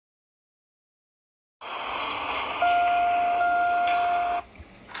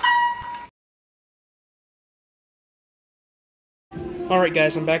Alright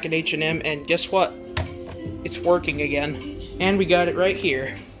guys, I'm back at H&M, and guess what? It's working again. And we got it right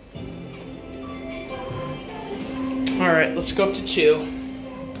here. Alright, let's go up to 2.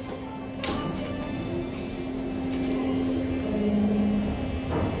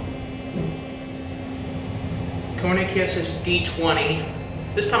 KONE Kiss is D20.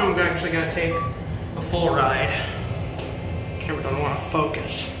 This time I'm actually going to take a full ride. Camera doesn't want to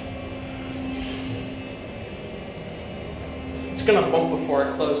focus. It's gonna bump before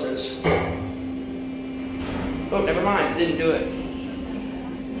it closes. Oh, never mind, it didn't do it.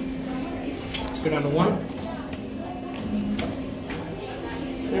 Let's go down to 1.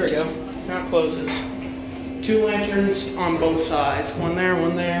 There we go, now it closes. 2 lanterns on both sides. One there,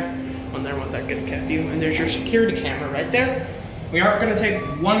 one there, one there, one there, get a cat view. And there's your security camera right there. We are gonna take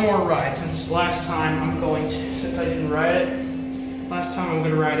one more ride since last time I'm going to, since I didn't ride it, last time I'm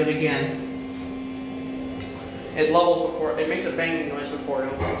gonna ride it again. It levels before, it makes a banging noise before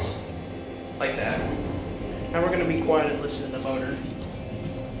it opens. Like that. Now we're going to be quiet and listen to the motor.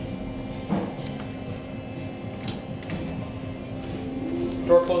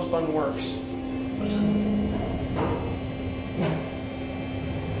 Door close button works. Listen.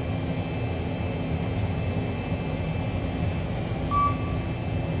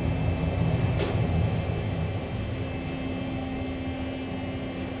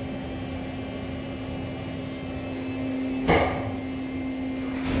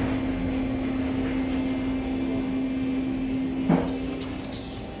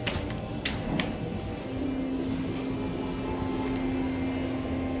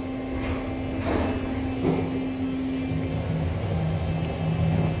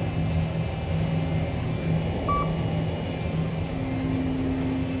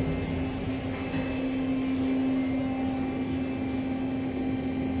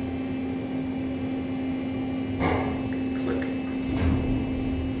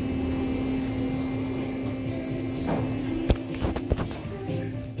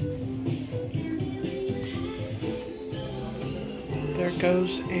 There it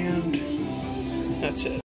goes, and that's it.